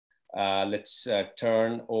Let's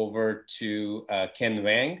turn over to Ken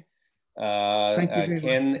Wang. Thank you very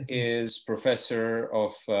Ken much. is professor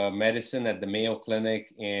of medicine at the Mayo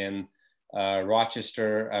Clinic in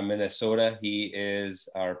Rochester, Minnesota. He is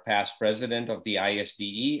our past president of the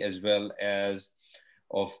ISDE, as well as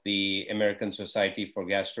of the American Society for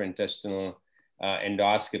Gastrointestinal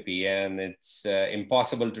Endoscopy. And it's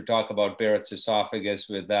impossible to talk about Barrett's esophagus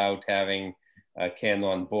without having Ken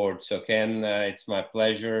on board. So Ken, it's my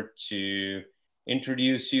pleasure to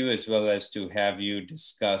introduce you as well as to have you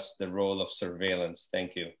discuss the role of surveillance.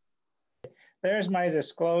 Thank you. There's my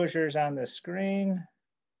disclosures on the screen.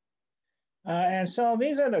 And so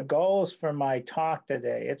these are the goals for my talk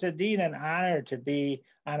today. It's indeed an honor to be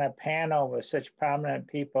on a panel with such prominent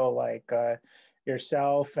people like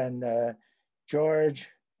yourself and George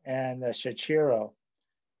and Shachiro.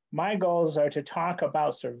 My goals are to talk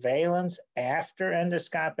about surveillance after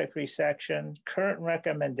endoscopic resection, current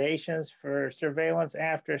recommendations for surveillance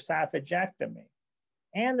after esophagectomy,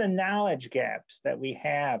 and the knowledge gaps that we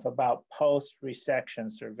have about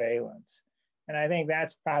post-resection surveillance. And I think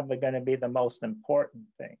that's probably going to be the most important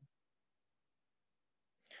thing.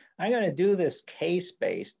 I'm going to do this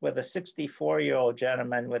case-based with a 64-year-old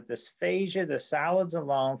gentleman with dysphagia, the solids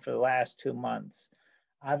alone for the last 2 months.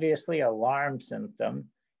 Obviously, alarm symptom.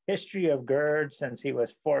 History of GERD since he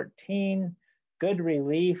was 14, good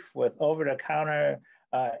relief with over-the-counter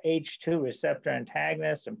H2 receptor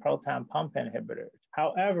antagonists and proton pump inhibitors.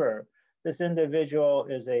 However, this individual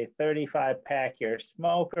is a 35-pack-year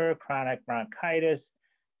smoker, chronic bronchitis,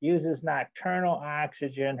 uses nocturnal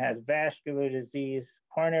oxygen, has vascular disease,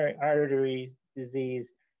 coronary artery disease,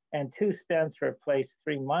 and 2 stents replaced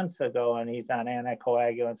 3 months ago, and he's on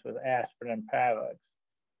anticoagulants with aspirin and Pavix.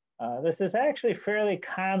 This is actually fairly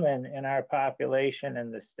common in our population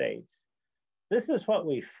in the States. This is what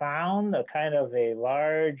we found, a kind of a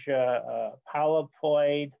large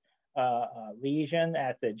polypoid lesion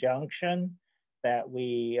at the junction that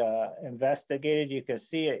we investigated. You can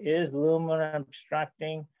see it is lumen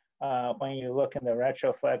obstructing when you look in the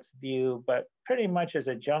retroflex view, but pretty much as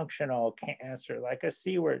a junctional cancer, like a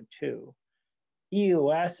Seward 2.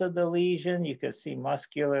 EUS of the lesion, you can see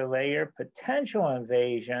muscular layer, potential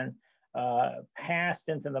invasion, passed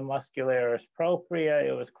into the muscularis propria.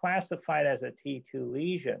 It was classified as a T2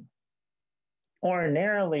 lesion.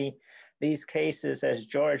 Ordinarily, these cases, as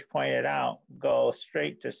George pointed out, go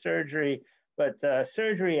straight to surgery, but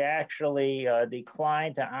surgery actually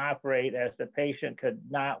declined to operate as the patient could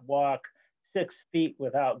not walk 6 feet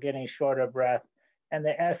without getting short of breath, and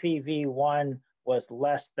the FEV1 was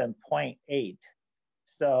less than 0.8.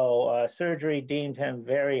 So surgery deemed him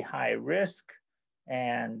very high risk,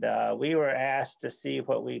 and we were asked to see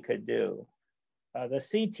what we could do. The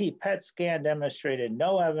CT PET scan demonstrated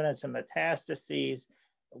no evidence of metastases.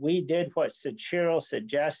 We did what Shachiro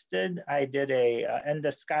suggested. I did a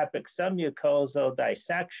endoscopic submucosal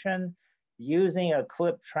dissection using a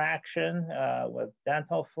clip traction with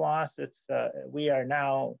dental floss. We are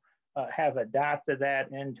now have adopted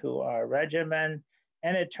that into our regimen.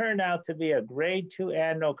 And it turned out to be a grade 2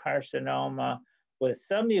 adenocarcinoma with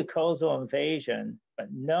some mucosal invasion, but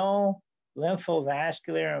no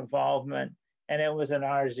lymphovascular involvement, and it was an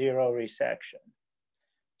R0 resection.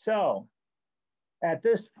 So at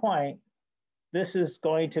this point, this is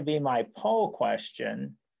going to be my poll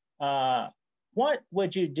question. What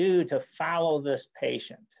would you do to follow this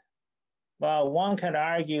patient? Well, one could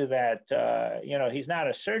argue that, he's not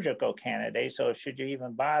a surgical candidate, so should you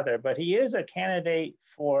even bother? But he is a candidate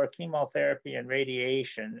for chemotherapy and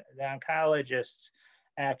radiation. The oncologists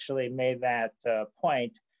actually made that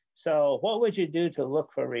point. So what would you do to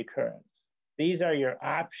look for recurrence? These are your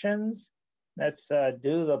options. Let's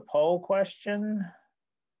do the poll question.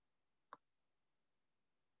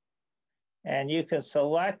 And you can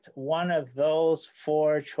select one of those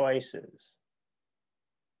 4 choices.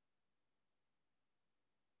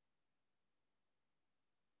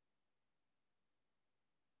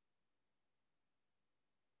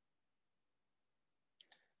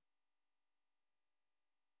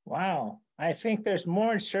 Wow, I think there's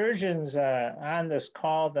more surgeons on this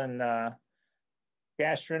call than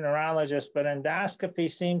gastroenterologists, but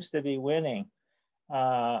endoscopy seems to be winning.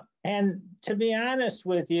 And to be honest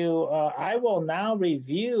with you, I will now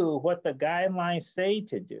review what the guidelines say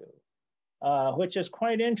to do, which is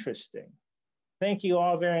quite interesting. Thank you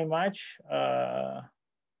all very much.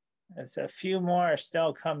 It's a few more are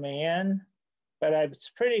still coming in, but it's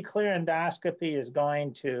pretty clear endoscopy is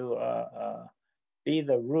going to be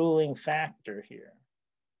the ruling factor here.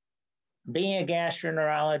 Being a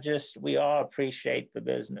gastroenterologist, we all appreciate the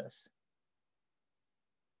business.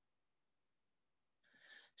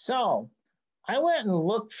 So I went and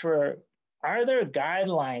looked for, are there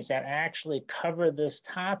guidelines that actually cover this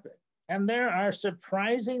topic? And there are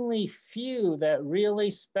surprisingly few that really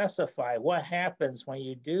specify what happens when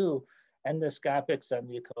you do endoscopic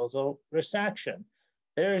submucosal resection.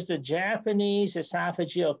 There's the Japanese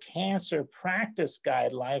Esophageal Cancer Practice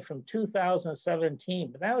Guideline from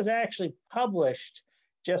 2017, but that was actually published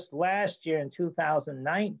just last year in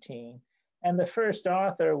 2019. And the first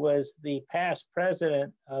author was the past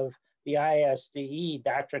president of the ISDE,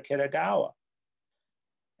 Dr. Kitagawa.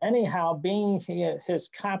 Anyhow, being his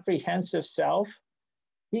comprehensive self,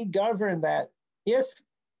 he governed that if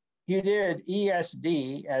you did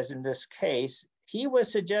ESD, as in this case, he would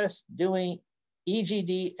suggest doing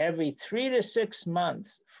EGD every 3 to 6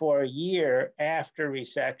 months for a year after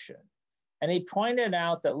resection. And he pointed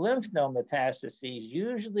out that lymph node metastases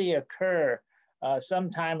usually occur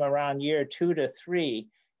sometime around year 2 to 3.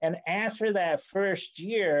 And after that first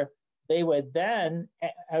year, they would then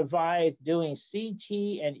advise doing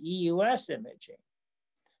CT and EUS imaging.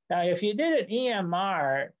 Now, if you did an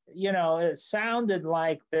EMR, you know, it sounded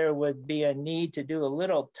like there would be a need to do a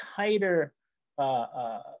little tighter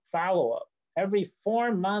follow-up. Every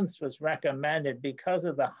 4 months was recommended because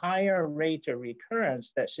of the higher rate of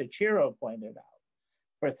recurrence that Shachiro pointed out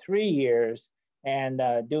for 3 years and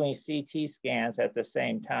doing CT scans at the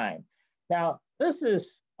same time. Now, this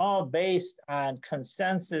is all based on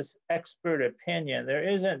consensus expert opinion. There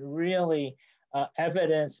isn't really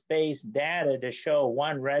evidence-based data to show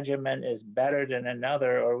one regimen is better than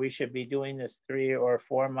another, or we should be doing this 3 or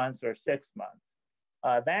 4 months or 6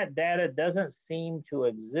 months. That data doesn't seem to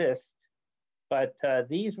exist, but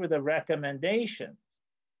these were the recommendations.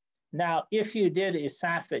 Now, if you did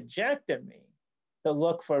esophagectomy to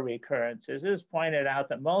look for recurrences, it's pointed out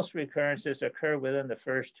that most recurrences occur within the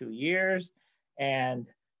first 2 years, and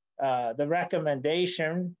the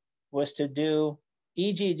recommendation was to do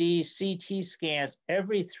EGD CT scans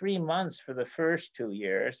every 3 months for the first 2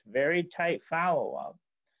 years, very tight follow-up,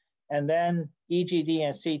 and then EGD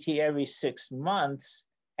and CT every 6 months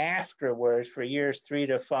afterwards for years 3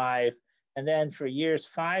 to 5, and then for years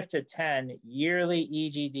 5 to 10, yearly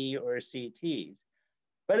EGD or CTs.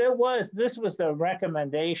 But this was the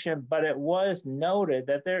recommendation, but it was noted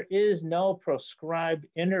that there is no prescribed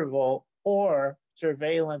interval or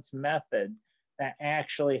surveillance method that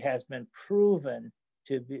actually has been proven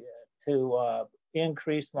to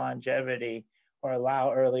increase longevity or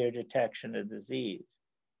allow earlier detection of disease.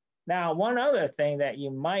 Now, one other thing that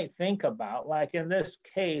you might think about, like in this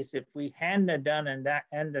case, if we hadn't done an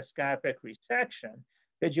endoscopic resection,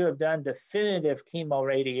 could you have done definitive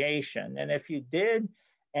chemoradiation? And if you did,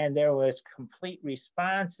 and there was complete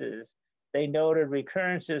responses, they noted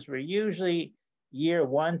recurrences were usually year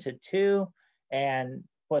 1 to 2, and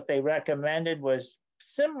what they recommended was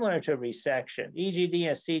similar to resection, EGD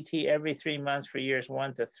and CT every 3 months for years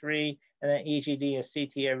 1 to 3, and then EGD and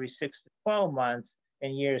CT every 6 to 12 months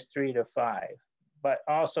in years 3 to 5, but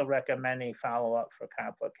also recommending follow-up for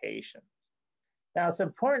complications. Now, it's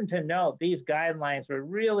important to note these guidelines were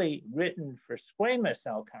really written for squamous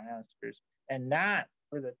cell cancers and not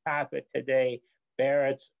for the topic today,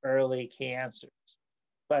 Barrett's early cancers.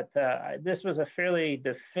 But this was a fairly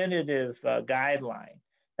definitive guideline.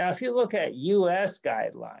 Now, if you look at US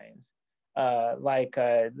guidelines, like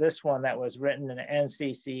this one that was written in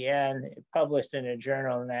NCCN, published in a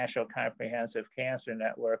journal, the National Comprehensive Cancer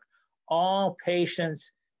Network, all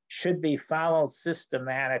patients should be followed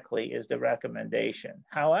systematically is the recommendation.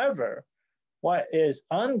 However, what is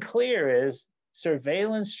unclear is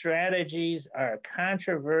surveillance strategies are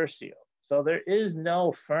controversial. So there is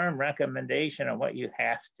no firm recommendation on what you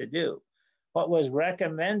have to do. What was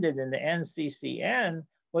recommended in the NCCN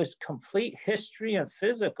was complete history and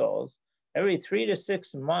physicals every 3 to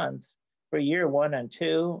 6 months for year 1 and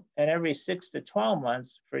 2, and every 6 to 12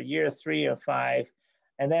 months for year 3 or 5,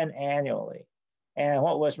 and then annually. And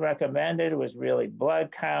what was recommended was really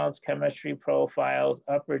blood counts, chemistry profiles,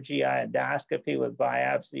 upper GI endoscopy with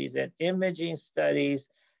biopsies, and imaging studies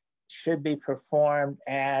should be performed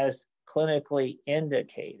as clinically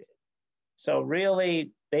indicated. So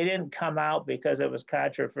really, they didn't come out because it was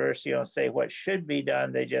controversial and say what should be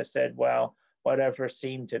done. They just said, well, whatever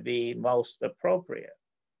seemed to be most appropriate.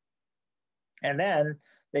 And then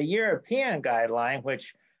the European guideline,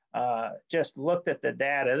 which just looked at the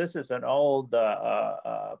data. This is an old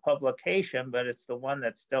publication, but it's the one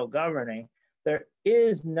that's still governing. There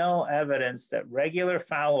is no evidence that regular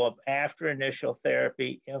follow-up after initial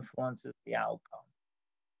therapy influences the outcome.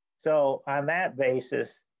 So on that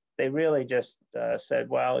basis, they really just said,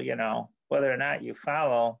 well, you know, whether or not you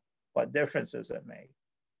follow, what difference does it make?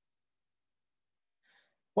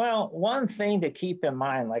 Well, one thing to keep in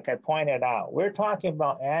mind, like I pointed out, we're talking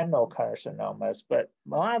about adenocarcinomas, but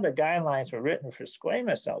a lot of the guidelines were written for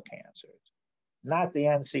squamous cell cancers, not the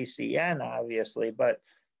NCCN, obviously, but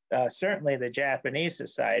certainly the Japanese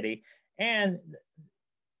Society. And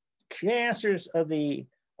cancers of the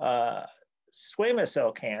squamous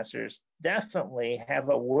cell cancers definitely have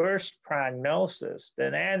a worse prognosis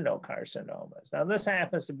than adenocarcinomas. Now, this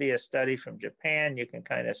happens to be a study from Japan. You can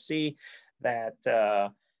kind of see that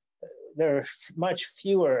there are much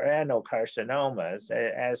fewer adenocarcinomas.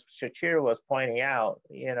 As Shachir was pointing out,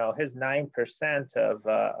 you know, his 9%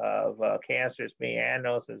 of cancers being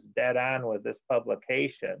adenos is dead on with this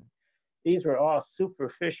publication. These were all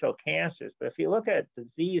superficial cancers. But if you look at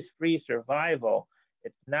disease-free survival,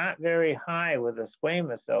 it's not very high with the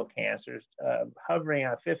squamous cell cancers, hovering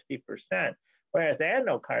on 50%, whereas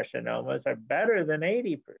adenocarcinomas are better than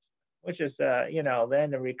 80%, which is, you know,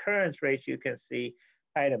 then the recurrence rates you can see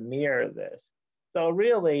kind of mirror this. So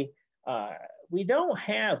really, we don't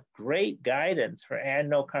have great guidance for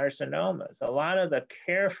adenocarcinomas. A lot of the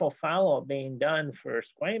careful follow-up being done for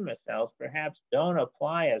squamous cells perhaps don't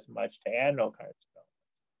apply as much to adenocarcinomas.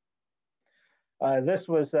 This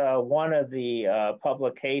was one of the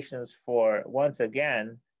publications for, once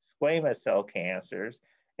again, squamous cell cancers.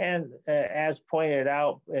 And as pointed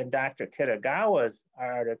out in Dr. Kitagawa's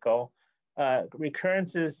article,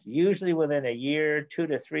 recurrences usually within a year, 2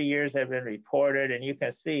 to 3 years have been reported. And you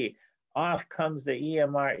can see off comes the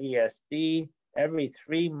EMR ESD, every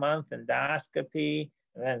 3-month endoscopy,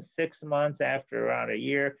 and then 6 months after around a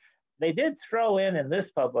year. They did throw in this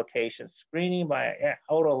publication screening by an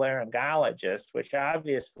otolaryngologist, which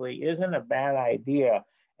obviously isn't a bad idea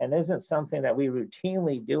and isn't something that we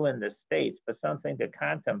routinely do in the States, but something to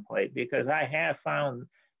contemplate, because I have found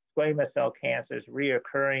squamous cell cancers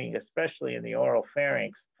reoccurring, especially in the oral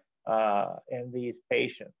pharynx in these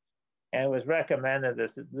patients. And it was recommended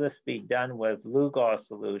this be done with Lugol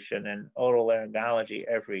solution in otolaryngology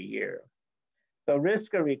every year. So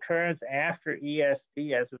risk of recurrence after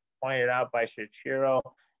ESD, as was pointed out by Shachiro,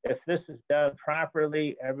 if this is done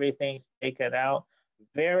properly, everything's taken out.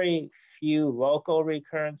 Very few local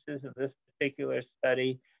recurrences in this particular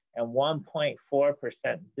study, and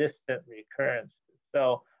 1.4% distant recurrences.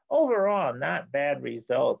 So overall, not bad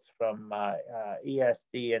results from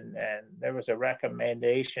ESD, and there was a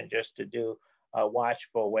recommendation just to do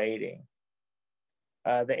watchful waiting.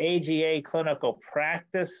 The AGA clinical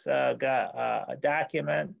practice got a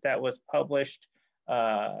document that was published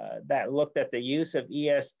that looked at the use of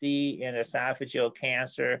ESD in esophageal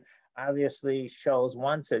cancer. Obviously shows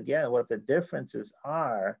once again what the differences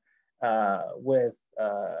are with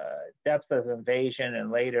depth of invasion and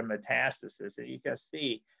later metastasis. And you can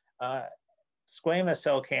see squamous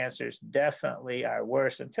cell cancers definitely are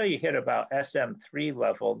worse until you hit about SM3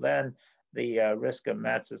 level, then the risk of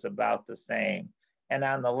Mets is about the same. And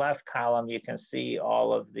on the left column, you can see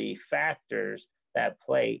all of the factors that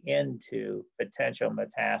play into potential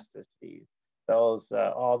metastases. Those,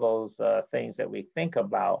 all those things that we think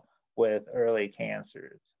about with early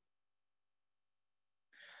cancers.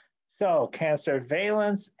 So can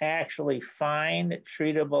surveillance actually find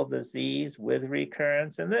treatable disease with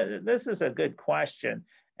recurrence? And this is a good question.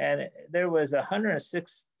 And there was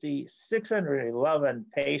 611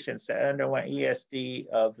 patients that underwent ESD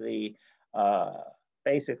of the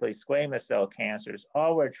basically squamous cell cancers.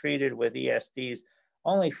 All were treated with ESDs.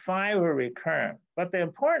 Only 5 were recurrent. But the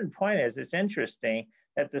important point is, it's interesting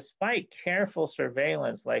that despite careful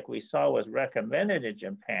surveillance like we saw was recommended in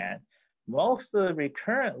Japan, most of the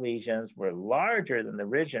recurrent lesions were larger than the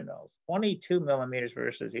originals, 22 millimeters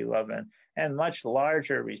versus 11, and much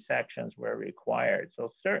larger resections were required. So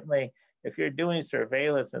certainly, if you're doing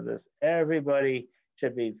surveillance of this, everybody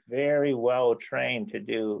should be very well trained to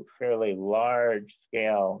do fairly large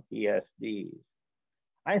scale ESDs.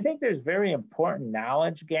 I think there's very important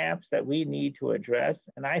knowledge gaps that we need to address.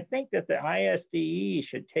 And I think that the ISDE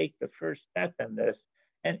should take the first step in this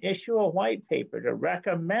and issue a white paper to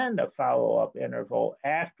recommend a follow-up interval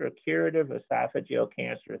after curative esophageal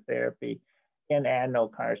cancer therapy in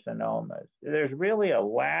adenocarcinomas. There's really a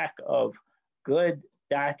lack of good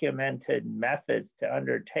documented methods to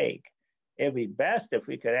undertake. It'd be best if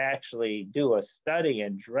we could actually do a study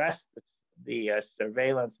and address the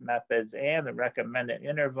surveillance methods and the recommended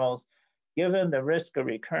intervals. Given the risk of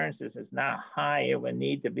recurrences is not high, it would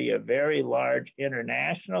need to be a very large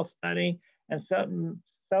international study and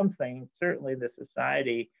something certainly the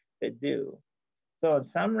society could do. So in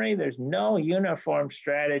summary, there's no uniform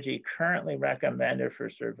strategy currently recommended for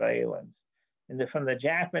surveillance. And from the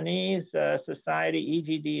Japanese society,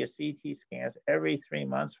 EGD is CT scans every 3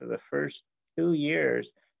 months for the first 2 years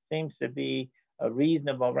seems to be a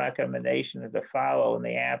reasonable recommendation to follow in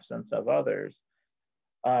the absence of others.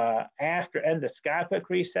 After endoscopic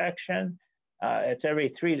resection, it's every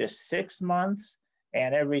 3 to 6 months,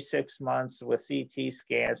 and every 6 months with CT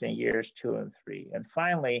scans in years 2 and 3. And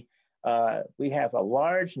finally, we have a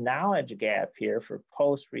large knowledge gap here for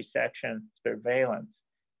post-resection surveillance.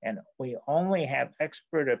 And we only have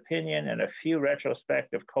expert opinion and a few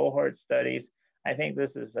retrospective cohort studies. I think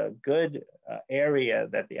this is a good area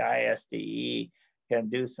that the ISDE can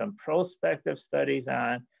do some prospective studies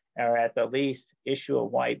on, or at the least issue a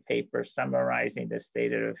white paper summarizing the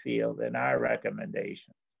state of the field and our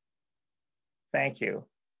recommendations. Thank you.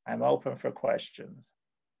 I'm open for questions.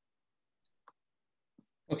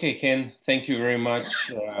 Okay, Ken, thank you very much.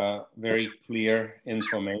 Very clear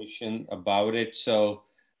information about it. So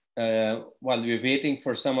while we're waiting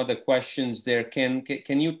for some of the questions there, Ken,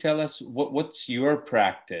 can you tell us what's your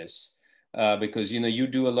practice? Because you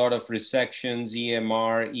do a lot of resections,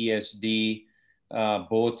 EMR, ESD,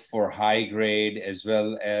 both for high grade as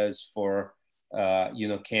well as for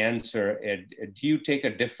cancer. Do you take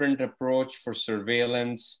a different approach for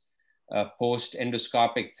surveillance,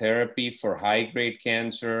 post-endoscopic therapy for high-grade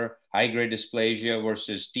cancer, high-grade dysplasia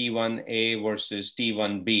versus T1A versus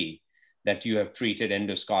T1B that you have treated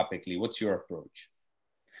endoscopically? What's your approach?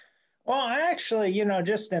 Well, actually,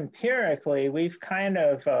 just empirically, we've kind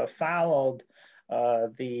of followed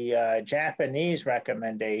the Japanese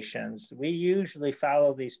recommendations. We usually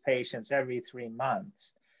follow these patients every 3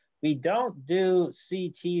 months. We don't do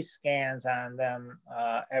CT scans on them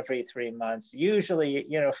every 3 months. Usually,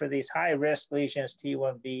 for these high-risk lesions,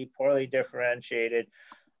 T1B, poorly differentiated,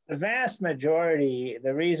 the vast majority,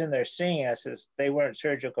 the reason they're seeing us is they weren't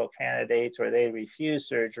surgical candidates or they refused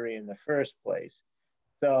surgery in the first place.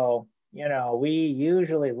 So, we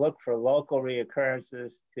usually look for local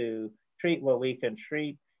reoccurrences to treat what we can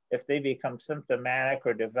treat. If they become symptomatic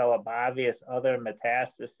or develop obvious other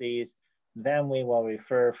metastases, then we will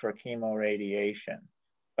refer for chemoradiation.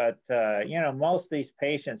 But, most of these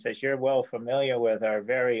patients, as you're well familiar with, are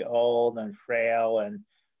very old and frail. And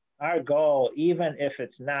our goal, even if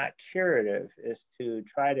it's not curative, is to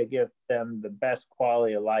try to give them the best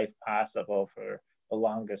quality of life possible for the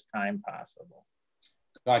longest time possible.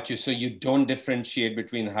 Got you. So you don't differentiate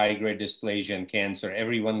between high-grade dysplasia and cancer.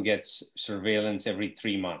 Everyone gets surveillance every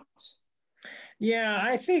 3 months. Yeah,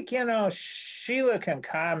 I think, Sheila can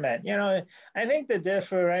comment. I think the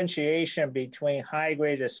differentiation between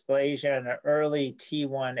high-grade dysplasia and early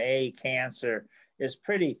T1A cancer is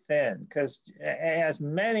pretty thin because as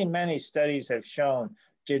many studies have shown,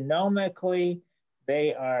 genomically,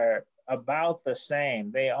 they are about the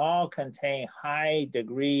same. They all contain high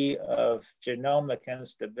degree of genomic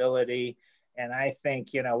instability. And I think,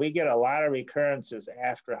 we get a lot of recurrences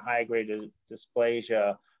after high-grade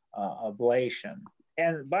dysplasia ablation.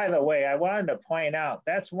 And by the way, I wanted to point out,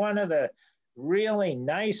 that's one of the really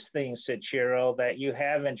nice things, Sachiro, that you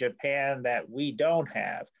have in Japan that we don't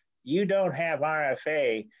have. You don't have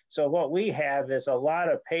RFA. So what we have is a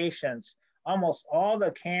lot of patients, almost all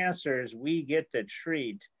the cancers we get to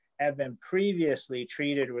treat have been previously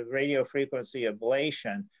treated with radiofrequency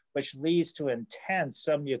ablation, which leads to intense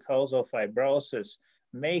submucosal fibrosis,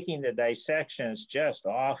 making the dissections just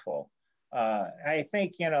awful. I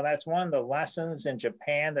think, that's one of the lessons in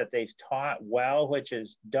Japan that they've taught well, which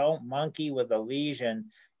is don't monkey with a lesion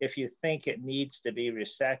if you think it needs to be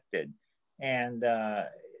resected. And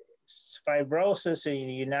fibrosis in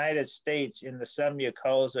the United States in the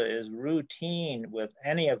submucosa is routine with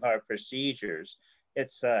any of our procedures. It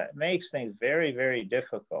makes things very, very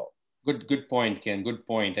difficult. Good point, Ken. Good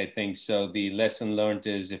point. I think so. The lesson learned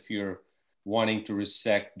is if you're wanting to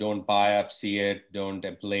resect, don't biopsy it, don't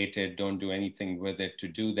ablate it, don't do anything with it to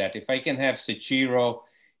do that. If I can have Sachiro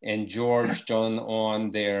and George turn on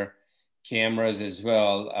their cameras as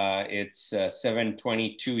well. It's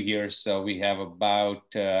 7:22 here, so we have about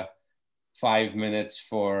 5 minutes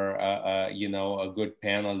for a good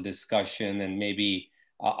panel discussion, and maybe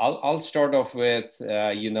I'll start off with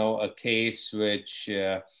a case which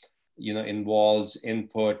involves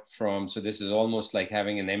input from, so this is almost like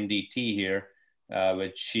having an MDT here,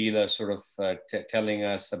 with Sheila sort of telling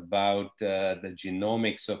us about the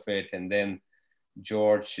genomics of it, and then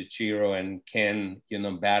George, Sachiro, and Ken,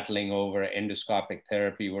 battling over endoscopic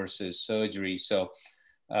therapy versus surgery. So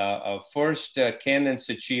first, Ken and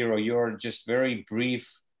Sachiro, your just very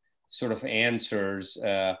brief sort of answers.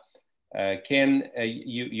 Ken,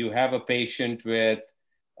 you have a patient with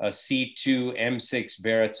a C2 M6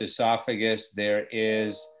 Barrett's esophagus. There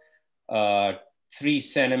is a 3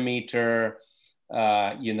 centimeter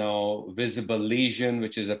visible lesion,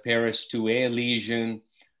 which is a Paris 2A lesion,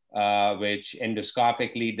 which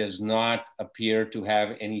endoscopically does not appear to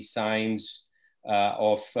have any signs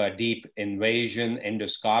of deep invasion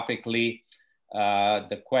endoscopically.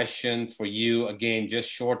 The question for you, again, just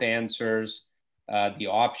short answers. The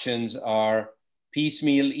options are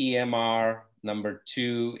piecemeal EMR. Number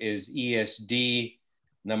 2 is ESD.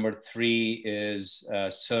 Number 3 is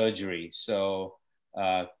surgery. So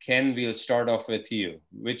Ken, we'll start off with you.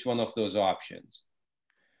 Which one of those options?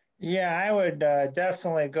 Yeah, I would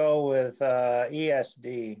definitely go with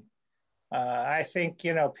ESD. I think,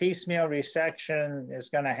 piecemeal resection is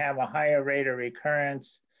going to have a higher rate of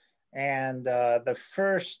recurrence. And the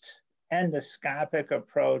first endoscopic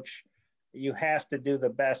approach, you have to do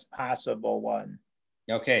the best possible one.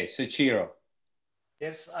 Okay, Suchiro.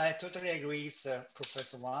 Yes, I totally agree with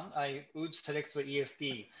Professor Wang. I would select the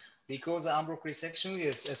ESD because the unblocked resection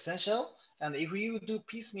is essential. And if you do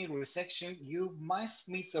piecemeal resection, you might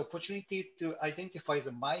miss the opportunity to identify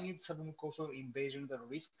the minute submucosal invasion, the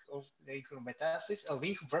risk of lymph metastasis, or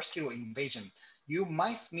lymph vascular invasion. You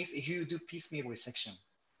might miss if you do piecemeal resection.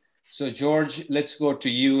 So George, let's go to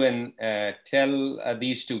you and tell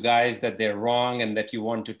these two guys that they're wrong and that you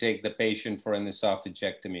want to take the patient for an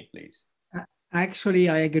esophagectomy, please. Actually,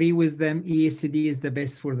 I agree with them. ESD is the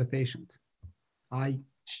best for the patient. I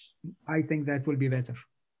think that will be better.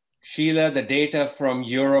 Sheila, the data from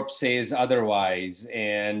Europe says otherwise,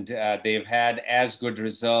 and they've had as good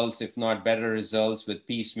results, if not better results, with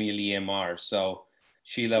piecemeal EMR. So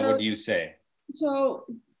Sheila, what do you say? So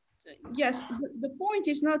yes, the point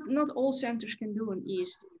is not all centers can do an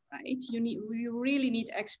ESD, right? You really need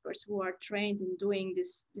experts who are trained in doing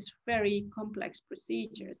this very complex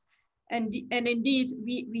procedures. And indeed,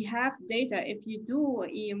 we have data. If you do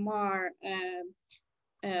EMR,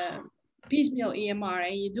 piecemeal EMR,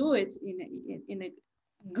 and you do it in a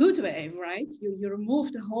good way, right? You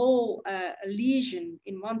remove the whole lesion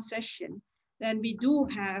in one session, then we do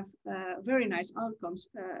have very nice outcomes.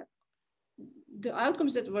 The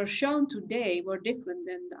outcomes that were shown today were different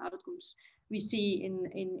than the outcomes we see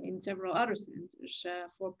in several other centers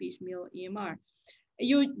for piecemeal EMR.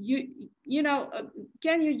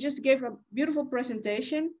 Ken, you just gave a beautiful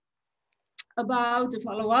presentation about the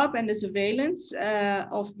follow-up and the surveillance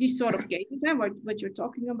of these sort of cases and what you're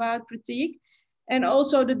talking about, Prateek, and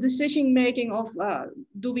also the decision-making of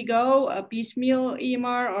do we go a piecemeal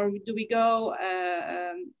EMR or do we go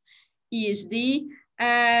ESD?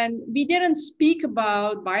 And we didn't speak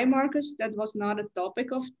about biomarkers. That was not a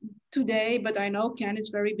topic of today, but I know Ken is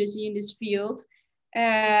very busy in this field.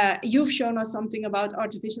 You've shown us something about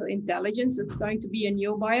artificial intelligence. It's going to be a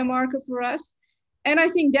new biomarker for us. And I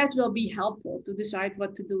think that will be helpful to decide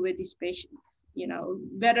what to do with these patients.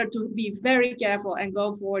 Whether to be very careful and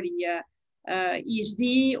go for the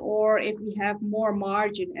ESD, or if we have more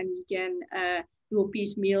margin and we can do a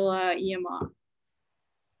piecemeal EMR.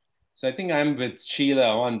 So I think I'm with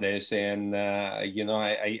Sheila on this, and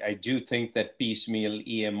I do think that piecemeal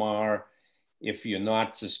EMR, if you're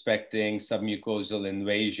not suspecting submucosal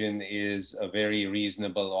invasion, is a very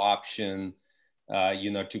reasonable option,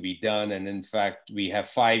 to be done. And in fact, we have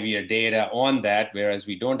 5-year data on that, whereas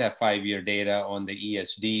we don't have 5-year data on the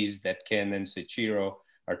ESDs that Ken and Suchiro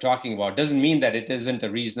are talking about. Doesn't mean that it isn't a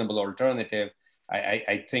reasonable alternative.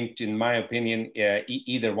 I think, in my opinion,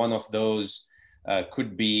 either one of those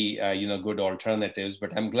could be, good alternatives,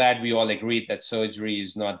 but I'm glad we all agreed that surgery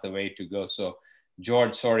is not the way to go. So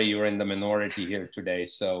George, sorry, you're in the minority here today.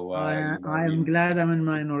 So I'm glad I'm in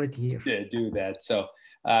minority here. Do that. So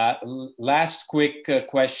last quick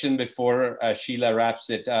question before Sheila wraps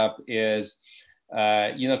it up is,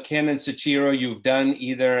 Ken and Suchiro, you've done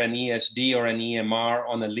either an ESD or an EMR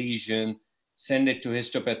on a lesion, send it to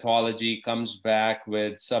histopathology, comes back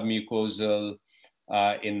with submucosal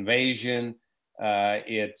invasion.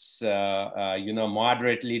 It's,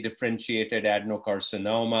 moderately differentiated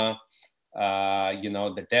adenocarcinoma.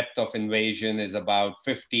 The depth of invasion is about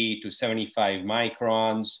 50 to 75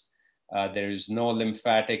 microns. There is no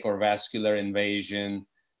lymphatic or vascular invasion.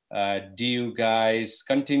 Do you guys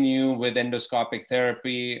continue with endoscopic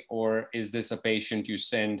therapy, or is this a patient you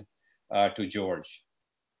send to George?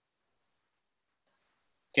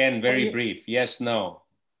 Ken, very brief, yes, no.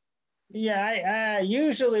 Yeah,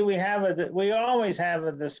 usually we always have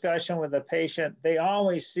a discussion with the patient. They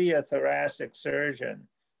always see a thoracic surgeon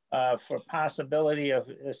for possibility of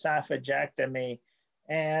esophagectomy.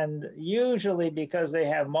 And usually, because they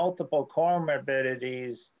have multiple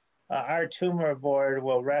comorbidities, our tumor board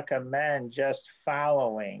will recommend just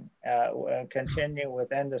following and continue with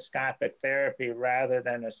endoscopic therapy rather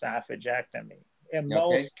than esophagectomy. in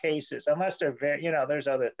most cases, unless they're very, you know, there's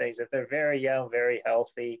other things. If they're very young, very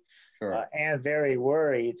healthy, and very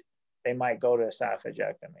worried, they might go to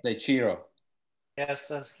esophagectomy. Say Chiro.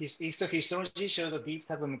 Yes, histology shows the deep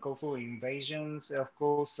submucosal invasions. Of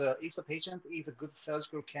course, if the patient is a good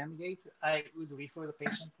surgical candidate, I would refer the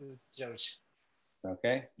patient to George.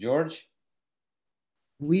 Okay, George?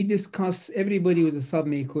 We discuss everybody with a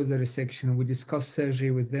submucosal resection. We discuss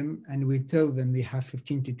surgery with them, and we tell them they have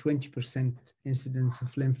 15 to 20% incidence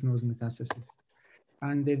of lymph node metastasis.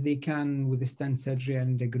 And if they can withstand surgery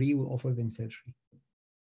and agree, we'll offer them surgery.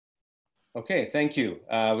 Okay, thank you.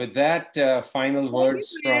 With that, final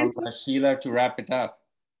words from Sheila to wrap it up.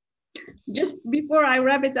 Just before I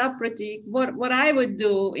wrap it up, Prateek, what I would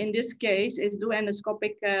do in this case is do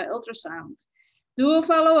endoscopic ultrasound. Do a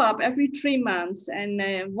follow-up every 3 months. And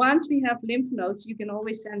once we have lymph nodes, you can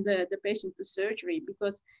always send the patient to surgery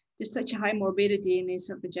because there's such a high morbidity in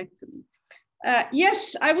esophagectomy.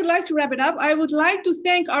 Yes, I would like to wrap it up. I would like to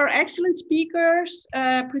thank our excellent speakers,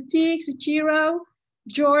 Prateek, Suchiro,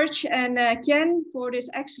 George, and Ken for this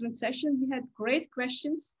excellent session. We had great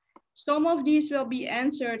questions. Some of these will be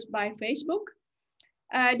answered by Facebook.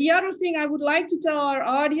 The other thing I would like to tell our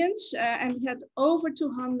audience, and we had over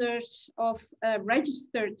 200 of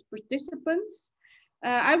registered participants.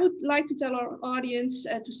 I would like to tell our audience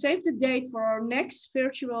to save the date for our next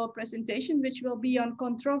virtual presentation, which will be on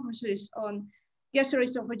controversies on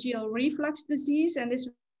gastro-esophageal reflux disease. And this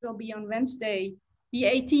will be on Wednesday, the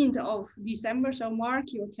 18th of December. So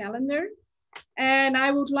mark your calendar. And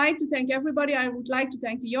I would like to thank everybody. I would like to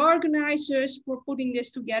thank the organizers for putting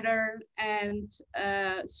this together, and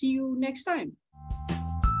see you next time.